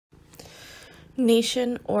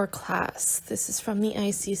Nation or class. This is from the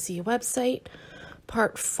ICC website,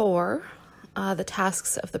 part 4, the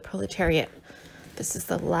tasks of the proletariat. This is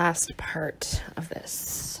the last part of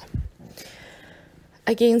this.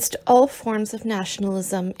 Against all forms of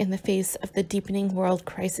nationalism in the face of the deepening world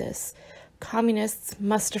crisis, communists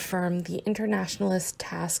must affirm the internationalist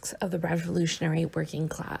tasks of the revolutionary working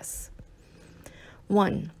class.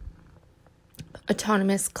 1.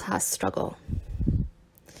 Autonomous class struggle.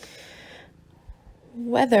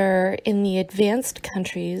 Whether in the advanced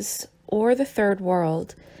countries or the third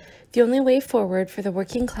world, the only way forward for the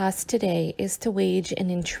working class today is to wage an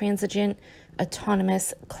intransigent,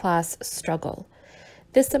 autonomous class struggle.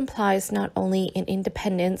 This implies not only an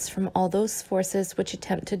independence from all those forces which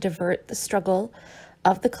attempt to divert the struggle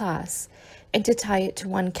of the class and to tie it to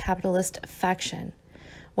one capitalist faction,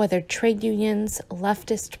 whether trade unions,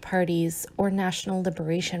 leftist parties, or national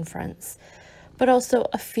liberation fronts, but also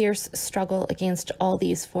a fierce struggle against all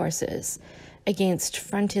these forces, against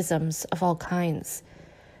frontisms of all kinds.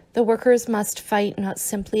 The workers must fight not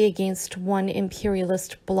simply against one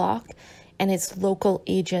imperialist bloc and its local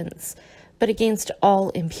agents, but against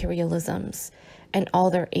all imperialisms and all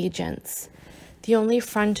their agents. The only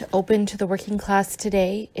front open to the working class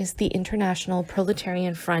today is the International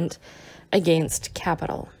Proletarian Front against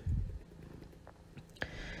capital.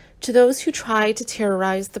 To those who try to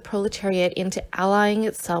terrorize the proletariat into allying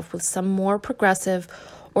itself with some more progressive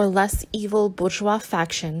or less evil bourgeois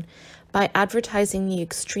faction by advertising the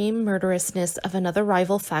extreme murderousness of another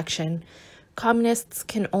rival faction, communists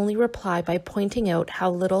can only reply by pointing out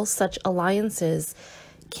how little such alliances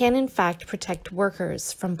can in fact protect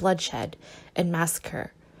workers from bloodshed and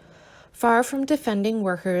massacre. Far from defending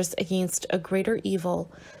workers against a greater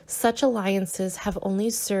evil, such alliances have only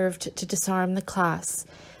served to disarm the class,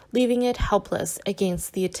 leaving it helpless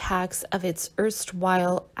against the attacks of its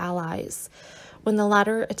erstwhile allies, when the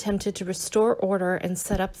latter attempted to restore order and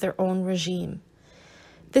set up their own regime.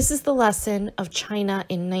 This is the lesson of China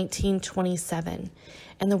in 1927,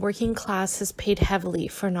 and the working class has paid heavily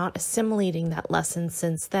for not assimilating that lesson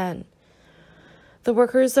since then. The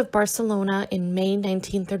workers of Barcelona in May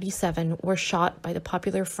 1937 were shot by the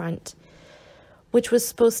Popular Front, which was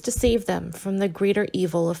supposed to save them from the greater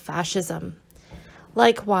evil of fascism.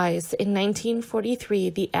 Likewise, in 1943,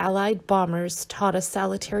 the Allied bombers taught a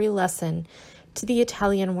salutary lesson to the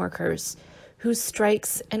Italian workers, whose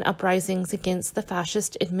strikes and uprisings against the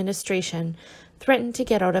fascist administration threatened to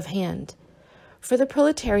get out of hand. For the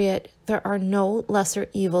proletariat, there are no lesser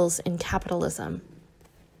evils in capitalism.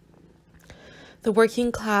 The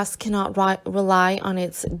working class cannot rely on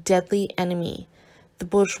its deadly enemy, the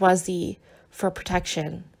bourgeoisie, for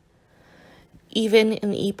protection. Even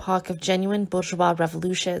in the epoch of genuine bourgeois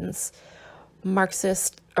revolutions, Marx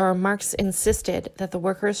insisted that the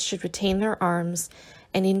workers should retain their arms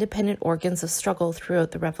and independent organs of struggle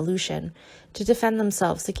throughout the revolution to defend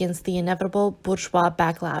themselves against the inevitable bourgeois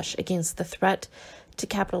backlash against the threat to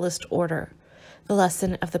capitalist order, the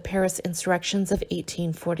lesson of the Paris insurrections of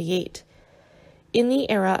 1848. In the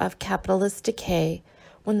era of capitalist decay,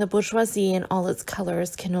 when the bourgeoisie in all its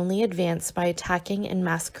colors can only advance by attacking and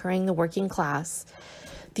massacring the working class,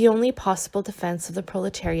 the only possible defense of the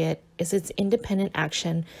proletariat is its independent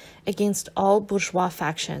action against all bourgeois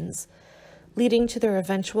factions, leading to their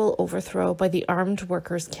eventual overthrow by the armed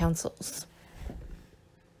workers' councils.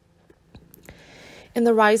 In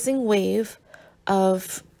the rising wave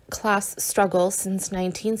of class struggle since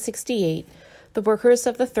 1968, the workers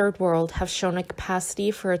of the Third World have shown a capacity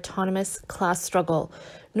for autonomous class struggle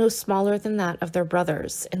no smaller than that of their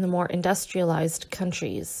brothers in the more industrialized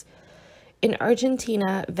countries. In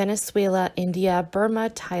Argentina, Venezuela, India, Burma,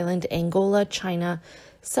 Thailand, Angola, China,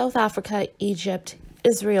 South Africa, Egypt,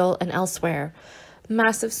 Israel, and elsewhere,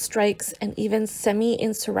 massive strikes and even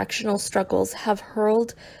semi-insurrectional struggles have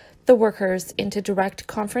hurled the workers into direct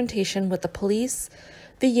confrontation with the police,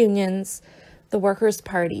 the unions, the workers'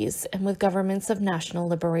 parties, and with governments of national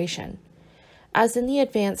liberation. As in the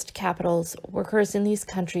advanced capitals, workers in these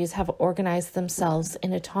countries have organized themselves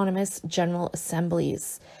in autonomous general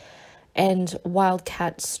assemblies and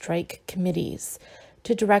wildcat strike committees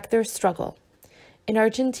to direct their struggle. In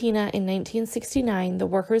Argentina in 1969, the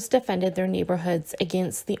workers defended their neighborhoods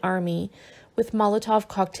against the army with Molotov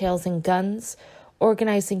cocktails and guns,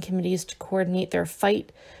 organizing committees to coordinate their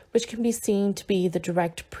fight, which can be seen to be the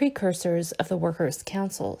direct precursors of the workers'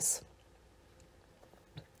 councils.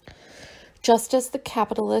 Just as the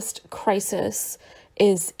capitalist crisis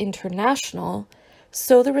is international,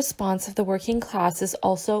 so the response of the working class is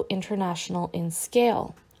also international in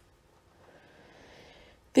scale.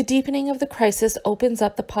 The deepening of the crisis opens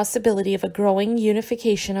up the possibility of a growing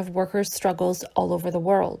unification of workers' struggles all over the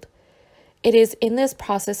world. It is in this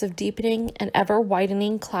process of deepening and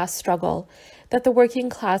ever-widening class struggle that the working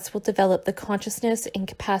class will develop the consciousness and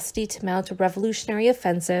capacity to mount a revolutionary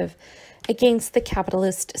offensive against the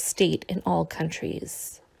capitalist state in all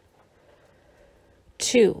countries.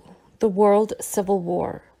 2. The World Civil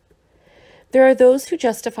War. There are those who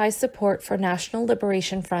justify support for national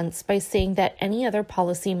liberation fronts by saying that any other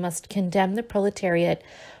policy must condemn the proletariat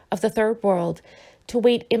of the Third World to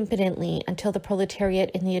wait impotently until the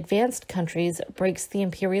proletariat in the advanced countries breaks the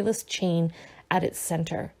imperialist chain at its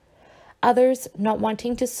center. Others, not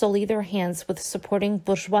wanting to sully their hands with supporting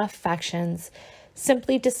bourgeois factions,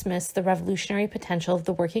 simply dismiss the revolutionary potential of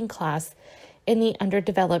the working class in the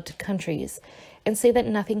underdeveloped countries and say that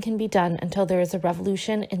nothing can be done until there is a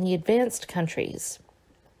revolution in the advanced countries.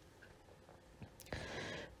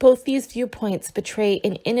 Both these viewpoints betray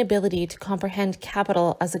an inability to comprehend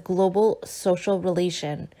capital as a global social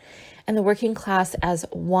relation and the working class as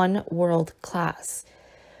one world class.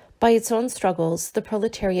 By its own struggles, the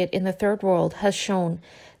proletariat in the Third World has shown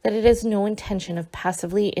that it has no intention of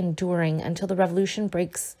passively enduring until the revolution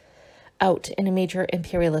breaks out in a major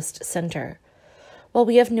imperialist center. While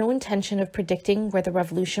we have no intention of predicting where the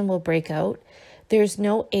revolution will break out, there is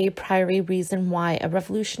no a priori reason why a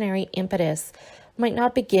revolutionary impetus might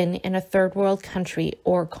not begin in a third world country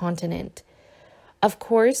or continent. Of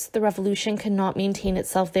course, the revolution cannot maintain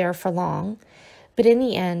itself there for long, but in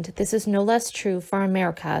the end, this is no less true for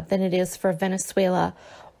America than it is for Venezuela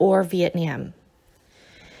or Vietnam.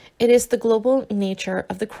 It is the global nature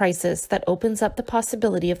of the crisis that opens up the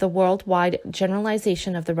possibility of the worldwide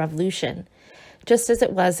generalization of the revolution, just as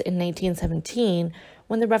it was in 1917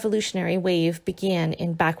 when the revolutionary wave began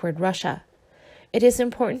in backward Russia. It is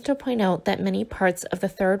important to point out that many parts of the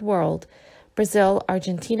Third World, Brazil,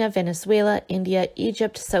 Argentina, Venezuela, India,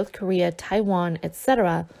 Egypt, South Korea, Taiwan,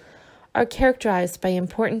 etc., are characterized by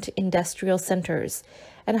important industrial centers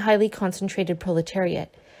and a highly concentrated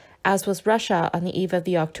proletariat, as was Russia on the eve of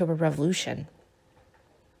the October Revolution.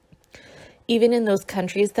 Even in those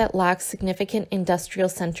countries that lack significant industrial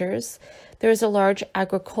centers, there is a large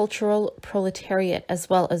agricultural proletariat as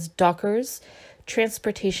well as dockers,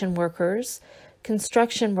 transportation workers,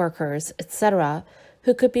 construction workers, etc.,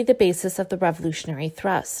 who could be the basis of the revolutionary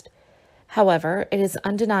thrust. However, it is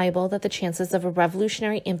undeniable that the chances of a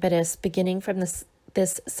revolutionary impetus beginning from this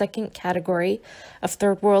second category of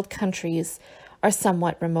third world countries are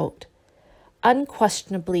somewhat remote.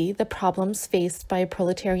 Unquestionably, the problems faced by a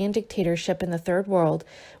proletarian dictatorship in the Third World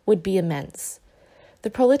would be immense. The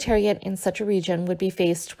proletariat in such a region would be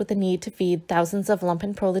faced with the need to feed thousands of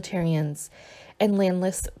lumpen proletarians and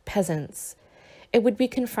landless peasants. It would be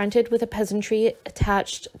confronted with a peasantry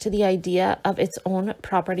attached to the idea of its own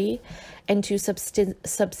property and to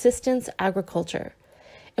subsistence agriculture.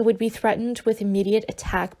 It would be threatened with immediate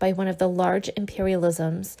attack by one of the large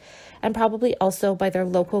imperialisms and probably also by their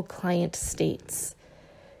local client states.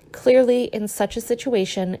 Clearly, in such a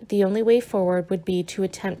situation, the only way forward would be to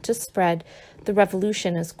attempt to spread the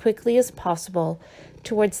revolution as quickly as possible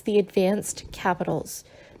towards the advanced capitals,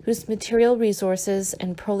 whose material resources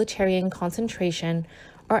and proletarian concentration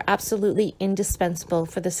are absolutely indispensable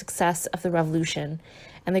for the success of the revolution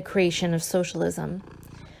and the creation of socialism.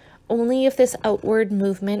 Only if this outward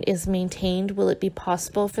movement is maintained will it be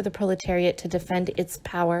possible for the proletariat to defend its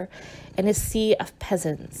power in a sea of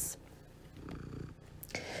peasants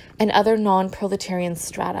and other non-proletarian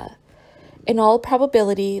strata. In all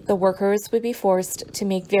probability, the workers would be forced to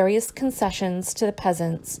make various concessions to the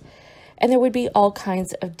peasants, and there would be all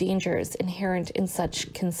kinds of dangers inherent in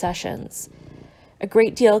such concessions. A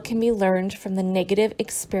great deal can be learned from the negative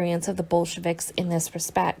experience of the Bolsheviks in this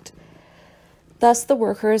respect. Thus, the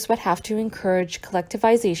workers would have to encourage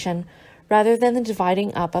collectivization rather than the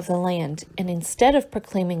dividing up of the land, and instead of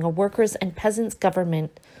proclaiming a workers' and peasants'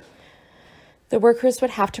 government, the workers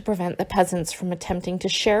would have to prevent the peasants from attempting to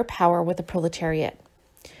share power with the proletariat.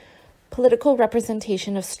 Political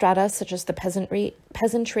representation of strata such as the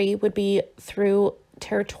peasantry would be through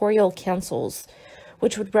territorial councils,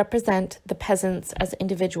 which would represent the peasants as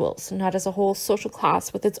individuals, not as a whole social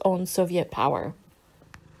class with its own Soviet power.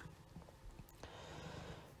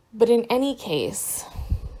 But in any case,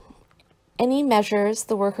 any measures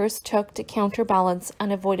the workers took to counterbalance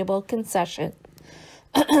unavoidable concessions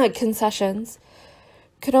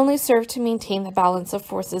could only serve to maintain the balance of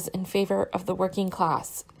forces in favor of the working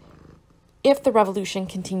class if the revolution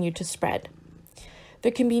continued to spread.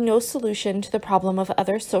 There can be no solution to the problem of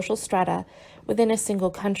other social strata within a single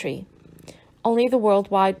country. Only the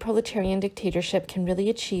worldwide proletarian dictatorship can really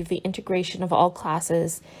achieve the integration of all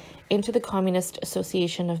classes into the communist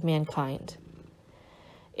association of mankind.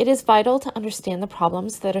 It is vital to understand the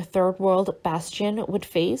problems that a third world bastion would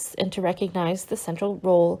face and to recognize the central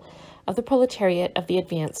role of the proletariat of the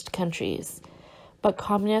advanced countries. But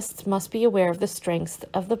communists must be aware of the strengths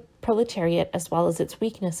of the proletariat as well as its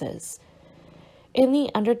weaknesses. In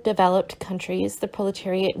the underdeveloped countries, the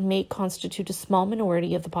proletariat may constitute a small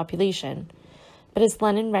minority of the population, but as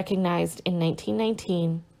Lenin recognized in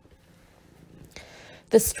 1919,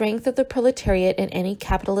 the strength of the proletariat in any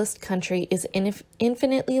capitalist country is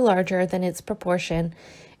infinitely larger than its proportion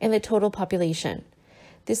in the total population.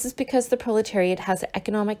 This is because the proletariat has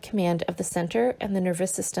economic command of the center and the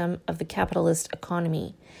nervous system of the capitalist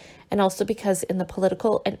economy, and also because in the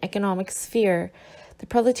political and economic sphere, the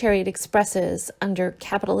proletariat expresses, under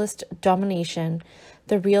capitalist domination,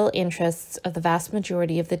 the real interests of the vast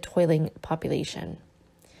majority of the toiling population.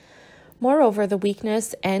 Moreover, the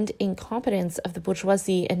weakness and incompetence of the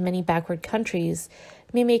bourgeoisie in many backward countries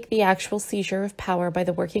may make the actual seizure of power by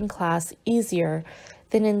the working class easier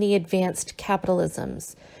than in the advanced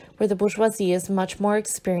capitalisms, where the bourgeoisie is much more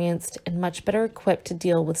experienced and much better equipped to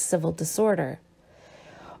deal with civil disorder.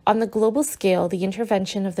 On the global scale, the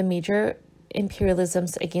intervention of the major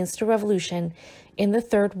imperialisms against a revolution in the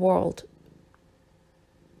third world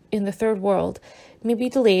may be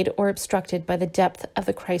delayed or obstructed by the depth of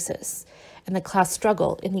the crisis and the class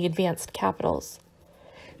struggle in the advanced capitals.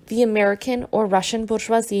 The American or Russian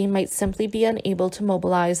bourgeoisie might simply be unable to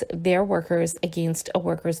mobilize their workers against a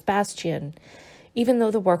workers' bastion, even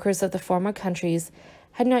though the workers of the former countries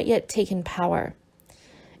had not yet taken power.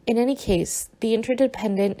 In any case, the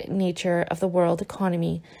interdependent nature of the world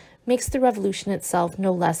economy makes the revolution itself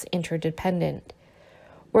no less interdependent.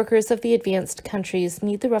 Workers of the advanced countries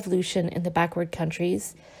need the revolution in the backward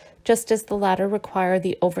countries, just as the latter require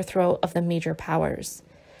the overthrow of the major powers.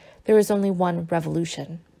 There is only one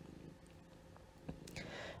revolution.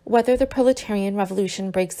 Whether the proletarian revolution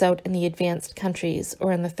breaks out in the advanced countries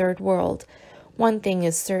or in the third world, one thing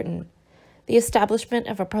is certain. The establishment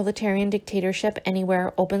of a proletarian dictatorship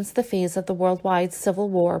anywhere opens the phase of the worldwide civil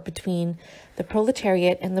war between the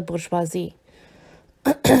proletariat and the bourgeoisie.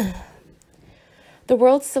 The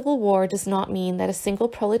world civil war does not mean that a single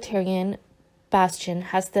proletarian bastion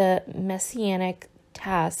has the messianic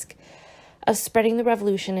task of spreading the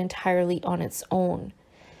revolution entirely on its own,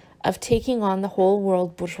 of taking on the whole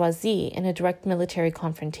world bourgeoisie in a direct military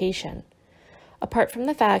confrontation. Apart from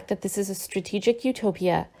the fact that this is a strategic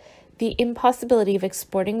utopia, the impossibility of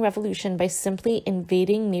exporting revolution by simply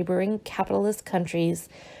invading neighboring capitalist countries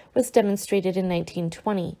was demonstrated in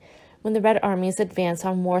 1920, when the Red Army's advance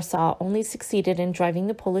on Warsaw only succeeded in driving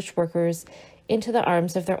the Polish workers into the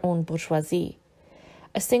arms of their own bourgeoisie.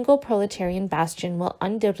 A single proletarian bastion will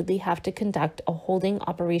undoubtedly have to conduct a holding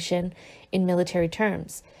operation in military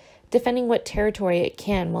terms, defending what territory it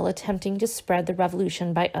can while attempting to spread the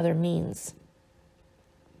revolution by other means.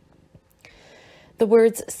 The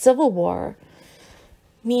words civil war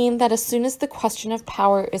mean that as soon as the question of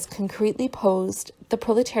power is concretely posed, the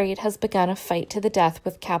proletariat has begun a fight to the death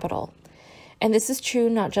with capital. And this is true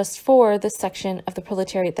not just for the section of the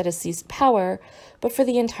proletariat that has seized power, but for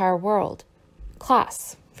the entire world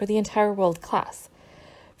class. For the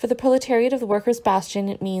proletariat of the workers' bastion,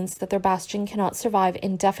 it means that their bastion cannot survive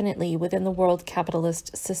indefinitely within the world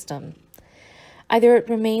capitalist system. Either it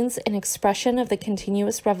remains an expression of the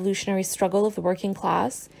continuous revolutionary struggle of the working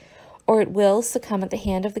class, or it will succumb at the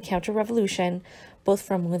hand of the counter-revolution, both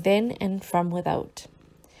from within and from without.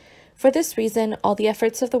 For this reason, all the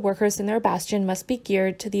efforts of the workers in their bastion must be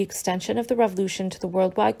geared to the extension of the revolution to the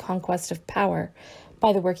worldwide conquest of power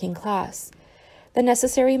by the working class. The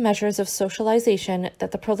necessary measures of socialization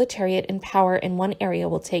that the proletariat in power in one area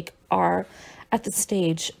will take are, at this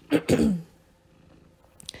stage,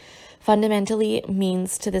 fundamentally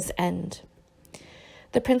means to this end.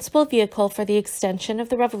 The principal vehicle for the extension of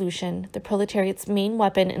the revolution, the proletariat's main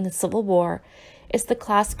weapon in the civil war, is the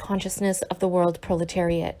class consciousness of the world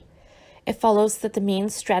proletariat. It follows that the main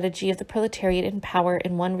strategy of the proletariat in power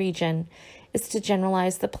in one region is to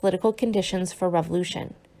generalize the political conditions for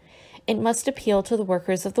revolution. It must appeal to the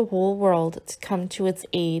workers of the whole world to come to its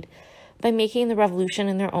aid by making the revolution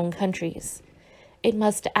in their own countries. It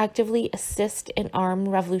must actively assist and arm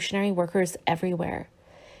revolutionary workers everywhere.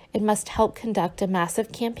 It must help conduct a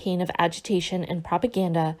massive campaign of agitation and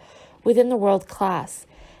propaganda within the world class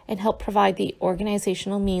and help provide the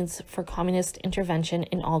organizational means for communist intervention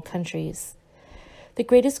in all countries. The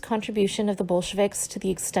greatest contribution of the Bolsheviks to the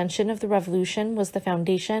extension of the revolution was the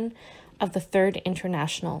foundation of the Third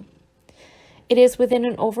International. It is within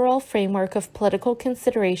an overall framework of political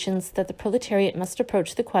considerations that the proletariat must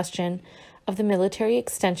approach the question of the military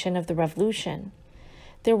extension of the revolution.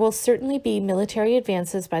 There will certainly be military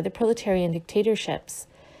advances by the proletarian dictatorships,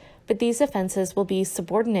 but these offenses will be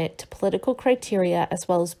subordinate to political criteria as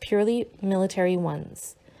well as purely military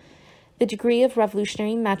ones. The degree of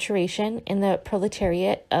revolutionary maturation in the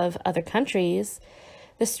proletariat of other countries,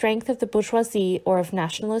 the strength of the bourgeoisie or of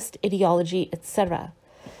nationalist ideology, etc.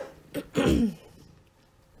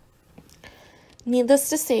 Needless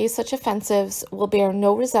to say, such offensives will bear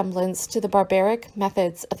no resemblance to the barbaric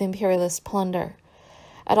methods of imperialist plunder.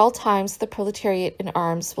 At all times, the proletariat in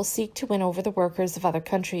arms will seek to win over the workers of other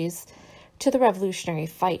countries to the revolutionary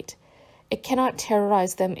fight. It cannot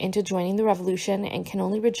terrorize them into joining the revolution and can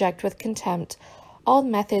only reject with contempt all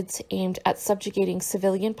methods aimed at subjugating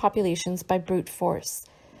civilian populations by brute force,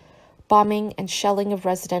 bombing and shelling of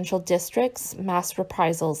residential districts, mass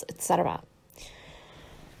reprisals, etc.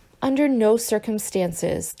 Under no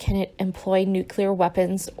circumstances can it employ nuclear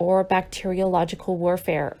weapons or bacteriological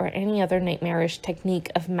warfare or any other nightmarish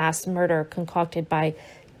technique of mass murder concocted by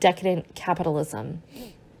decadent capitalism.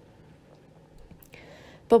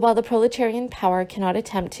 But while the proletarian power cannot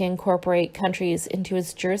attempt to incorporate countries into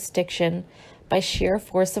its jurisdiction by sheer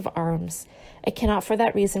force of arms, it cannot for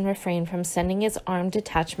that reason refrain from sending its armed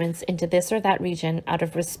detachments into this or that region out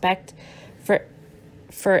of respect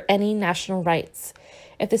for any national rights,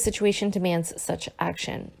 if the situation demands such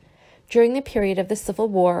action. During the period of the Civil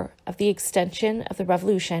War, of the extension of the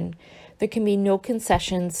Revolution, there can be no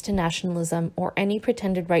concessions to nationalism or any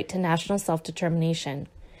pretended right to national self-determination.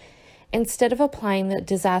 Instead of applying the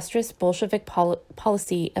disastrous Bolshevik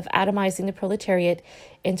policy of atomizing the proletariat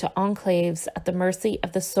into enclaves at the mercy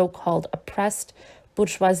of the so-called oppressed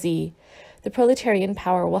bourgeoisie, the proletarian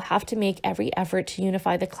power will have to make every effort to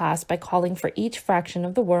unify the class by calling for each fraction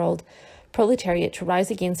of the world proletariat to rise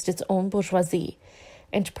against its own bourgeoisie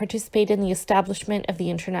and to participate in the establishment of the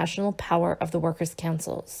international power of the workers'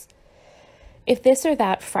 councils. If this or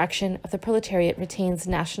that fraction of the proletariat retains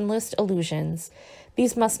nationalist illusions,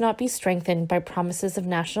 these must not be strengthened by promises of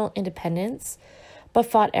national independence, but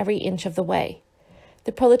fought every inch of the way.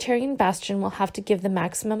 The proletarian bastion will have to give the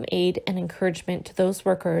maximum aid and encouragement to those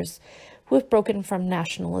workers who have broken from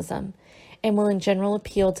nationalism, and will in general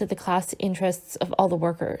appeal to the class interests of all the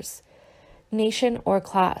workers. Nation or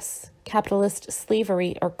class, capitalist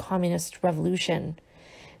slavery or communist revolution.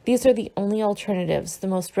 These are the only alternatives the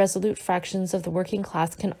most resolute fractions of the working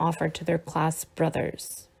class can offer to their class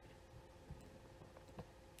brothers.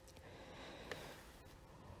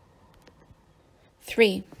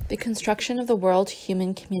 Three, the construction of the world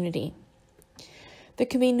human community. There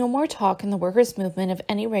can be no more talk in the workers' movement of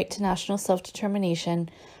any right to national self-determination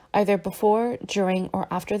either before, during, or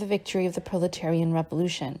after the victory of the proletarian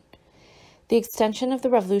revolution. The extension of the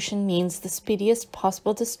revolution means the speediest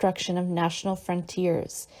possible destruction of national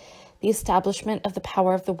frontiers, the establishment of the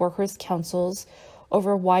power of the workers' councils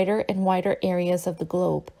over wider and wider areas of the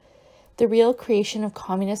globe. The real creation of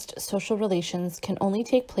communist social relations can only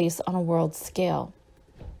take place on a world scale.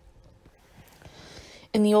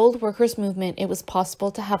 In the old workers' movement, it was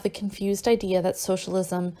possible to have the confused idea that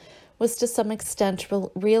socialism was to some extent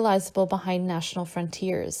realizable behind national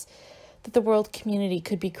frontiers, that the world community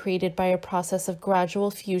could be created by a process of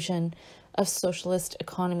gradual fusion of socialist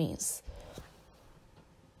economies.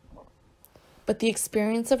 But the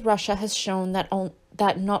experience of Russia has shown that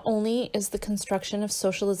not only is the construction of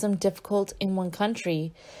socialism difficult in one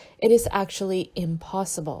country, it is actually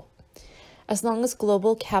impossible. As long as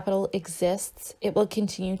global capital exists, it will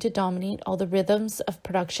continue to dominate all the rhythms of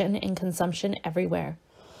production and consumption everywhere.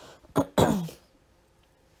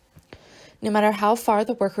 No matter how far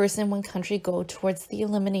the workers in one country go towards the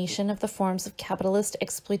elimination of the forms of capitalist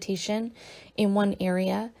exploitation in one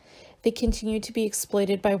area, they continue to be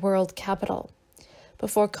exploited by world capital.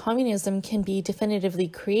 Before communism can be definitively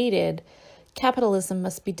created, capitalism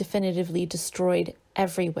must be definitively destroyed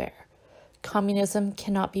everywhere. Communism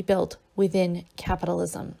cannot be built within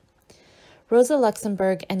capitalism. Rosa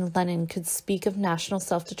Luxemburg and Lenin could speak of national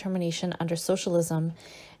self-determination under socialism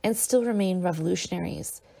and still remain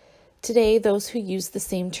revolutionaries. Today, those who use the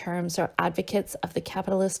same terms are advocates of the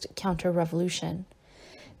capitalist counter-revolution.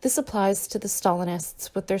 This applies to the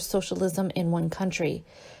Stalinists with their socialism in one country,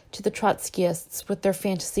 to the Trotskyists with their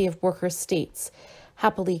fantasy of worker states,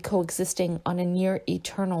 happily coexisting on a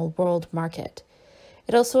near-eternal world market.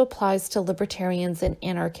 It also applies to libertarians and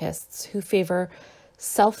anarchists who favor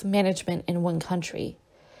self-management in one country.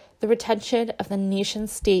 The retention of the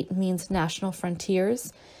nation-state means national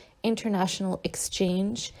frontiers, international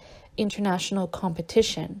exchange, international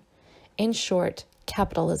competition. In short,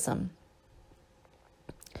 capitalism.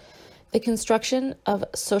 The construction of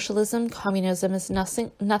socialism, communism is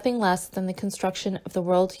nothing less than the construction of the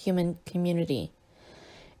world human community.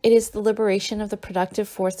 It is the liberation of the productive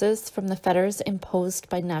forces from the fetters imposed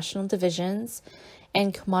by national divisions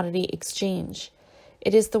and commodity exchange.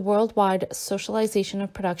 It is the worldwide socialization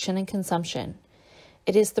of production and consumption.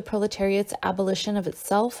 It is the proletariat's abolition of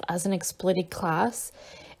itself as an exploited class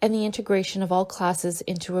and the integration of all classes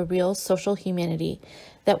into a real social humanity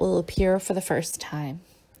that will appear for the first time.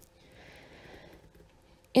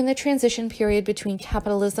 In the transition period between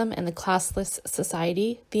capitalism and the classless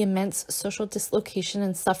society, the immense social dislocation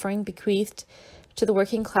and suffering bequeathed to the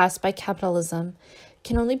working class by capitalism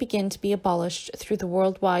can only begin to be abolished through the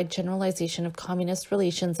worldwide generalization of communist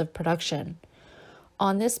relations of production.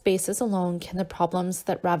 On this basis alone can the problems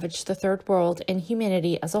that ravage the Third World and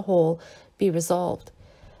humanity as a whole be resolved.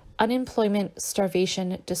 Unemployment,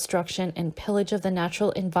 starvation, destruction, and pillage of the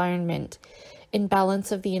natural environment,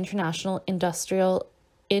 imbalance of the international industrial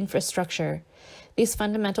infrastructure. These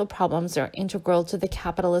fundamental problems are integral to the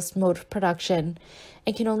capitalist mode of production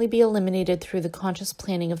and can only be eliminated through the conscious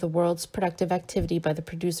planning of the world's productive activity by the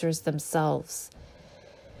producers themselves.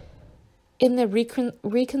 In the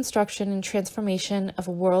reconstruction and transformation of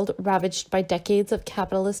a world ravaged by decades of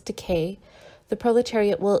capitalist decay, the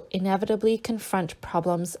proletariat will inevitably confront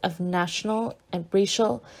problems of national and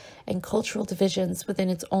racial and cultural divisions within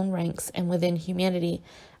its own ranks and within humanity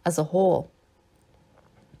as a whole.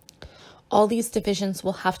 All these divisions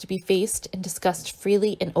will have to be faced and discussed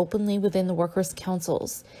freely and openly within the workers'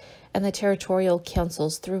 councils and the territorial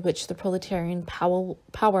councils through which the proletarian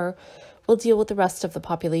power will deal with the rest of the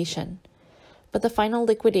population. But the final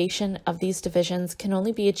liquidation of these divisions can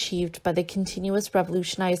only be achieved by the continuous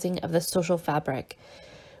revolutionizing of the social fabric,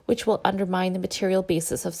 which will undermine the material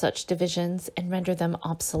basis of such divisions and render them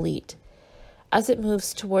obsolete. As it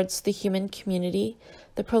moves towards the human community,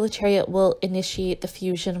 the proletariat will initiate the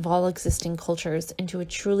fusion of all existing cultures into a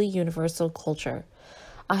truly universal culture,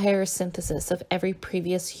 a higher synthesis of every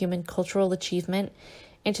previous human cultural achievement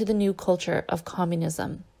into the new culture of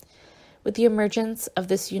communism. With the emergence of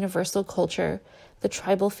this universal culture, the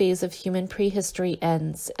tribal phase of human prehistory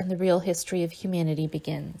ends and the real history of humanity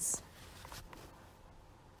begins.